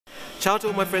Ciao to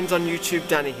all my friends on YouTube,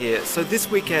 Danny here. So this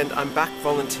weekend I'm back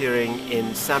volunteering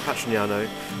in San Patrignano,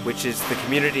 which is the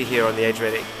community here on the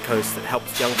Adriatic coast that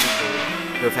helps young people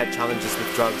who have had challenges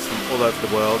with drugs from all over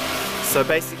the world. So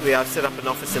basically I've set up an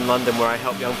office in London where I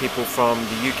help young people from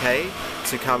the UK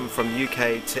to come from the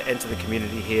UK to enter the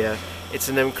community here. It's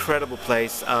an incredible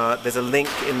place. There's a link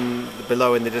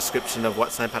below in the description of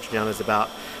what San Patrignano is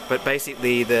about. But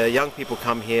basically the young people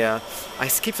come here. I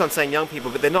keep on saying young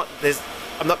people, but they're not.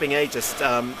 I'm not being ageist.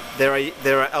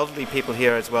 There are elderly people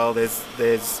here as well.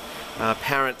 There's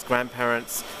parents,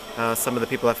 grandparents. Some of the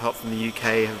people I've helped from the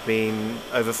UK have been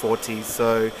over 40.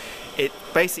 So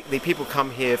basically people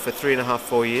come here for 3.5,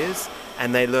 4 years.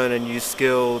 And they learn a new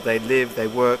skill, they live, they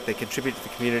work, they contribute to the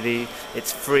community.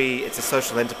 It's free, it's a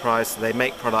social enterprise, so they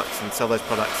make products and sell those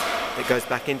products. It goes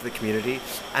back into the community.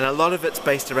 And a lot of it's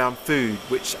based around food,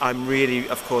 which I'm really,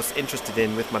 of course, interested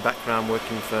in with my background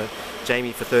working for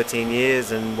Jamie for 13 years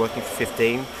and working for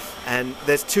 15. And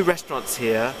there's 2 restaurants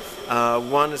here.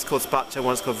 One is called Spaccio,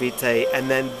 one is called Vite. And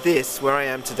then this, where I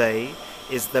am today,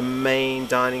 is the main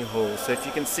dining hall. So if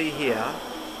you can see here,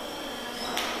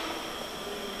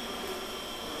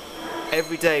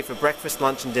 every day for breakfast,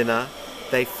 lunch and dinner,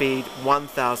 they feed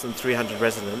 1,300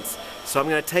 residents. So I'm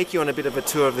going to take you on a bit of a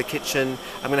tour of the kitchen.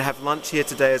 I'm going to have lunch here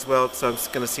today as well, so I'm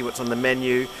just going to see what's on the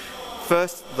menu.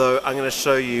 First though, I'm going to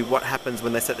show you what happens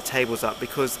when they set the tables up,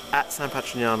 because at San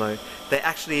Patrignano, they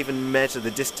actually even measure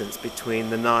the distance between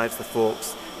the knives, the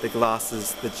forks, the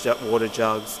glasses, the water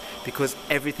jugs, because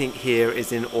everything here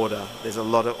is in order. There's a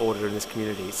lot of order in this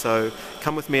community. So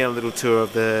come with me on a little tour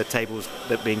of the tables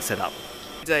that are being set up.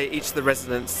 Today, each of the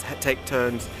residents take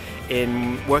turns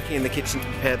in working in the kitchen to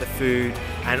prepare the food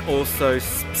and also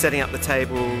setting up the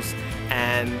tables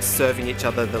and serving each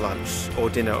other the lunch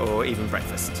or dinner or even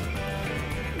breakfast.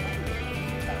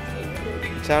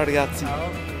 Ciao ragazzi.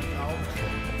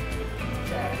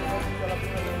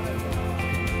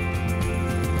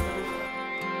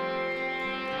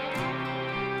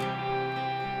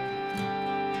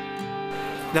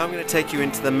 Now I'm going to take you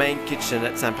into the main kitchen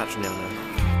at San Patrignano.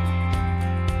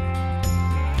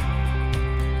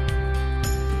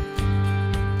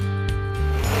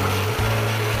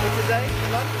 Today,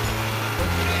 lunch?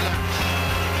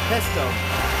 Pesto.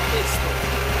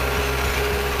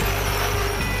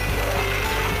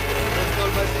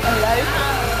 Hello.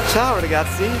 Ciao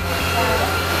ragazzi.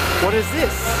 What is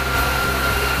this?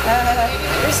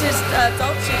 This is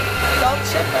dolce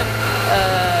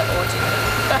orgy.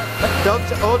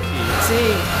 Dolce orgy? Sì.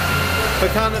 For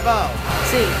Carnival?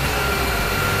 Sì.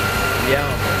 Yeah.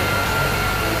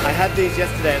 I had these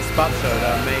yesterday at Spaccio.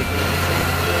 They're amazing.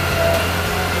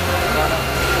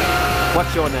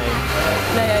 What's your name?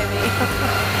 Naomi.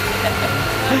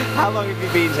 How long have you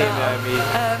been here, Naomi?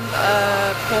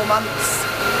 4 months.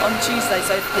 On Tuesday,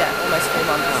 so yeah, almost 4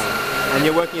 months. And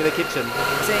you're working in the kitchen?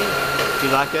 Sì. Do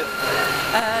you like it?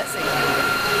 Sì.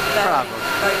 Bravo.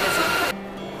 Very busy.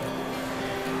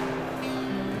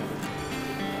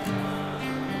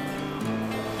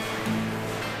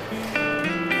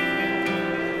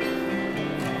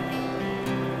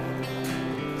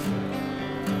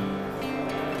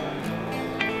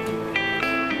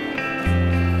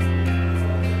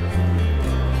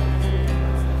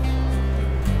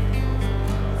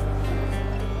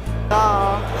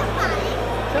 Ciao.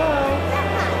 Ciao.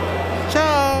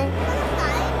 Ciao.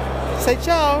 Say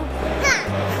ciao.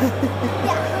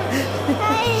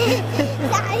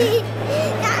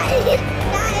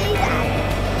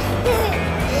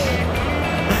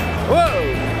 Whoa.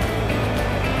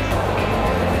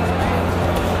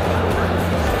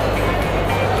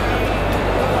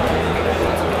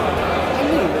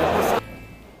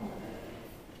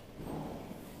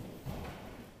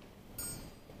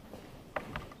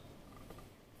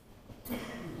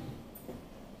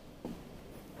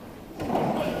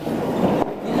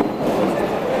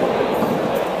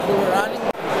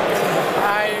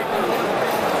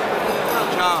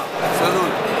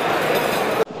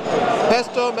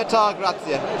 Pesto metà,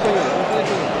 grazie.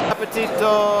 Buon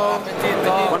appetito.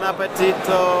 Buon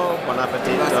appetito. Buon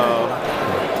appetito.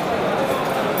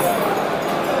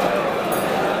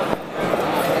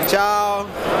 Ciao.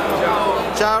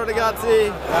 Ciao. Ciao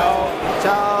ragazzi. Ciao.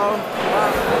 Ciao.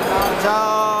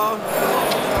 Ciao.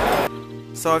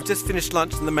 So I've just finished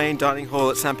lunch in the main dining hall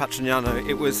at San Patrignano.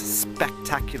 It was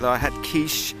spectacular. I had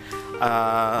quiche.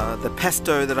 The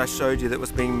pesto that I showed you that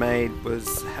was being made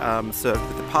was served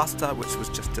with the pasta, which was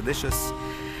just delicious.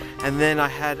 and then I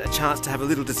had a chance to have a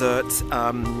little dessert.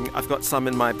 I've got some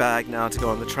in my bag now to go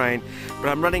on the train, but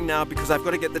I'm running now because I've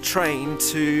got to get the train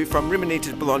from Rimini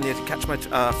to Bologna to catch my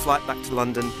flight back to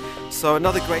London. So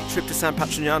another great trip to San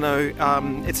Patrignano.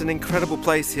 It's an incredible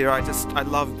place here. I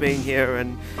love being here,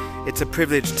 and it's a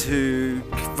privilege to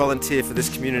volunteer for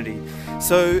this community.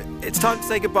 So it's time to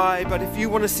say goodbye, but if you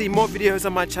want to see more videos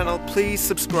on my channel, please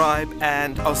subscribe,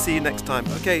 and I'll see you next time.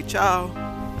 Okay, ciao!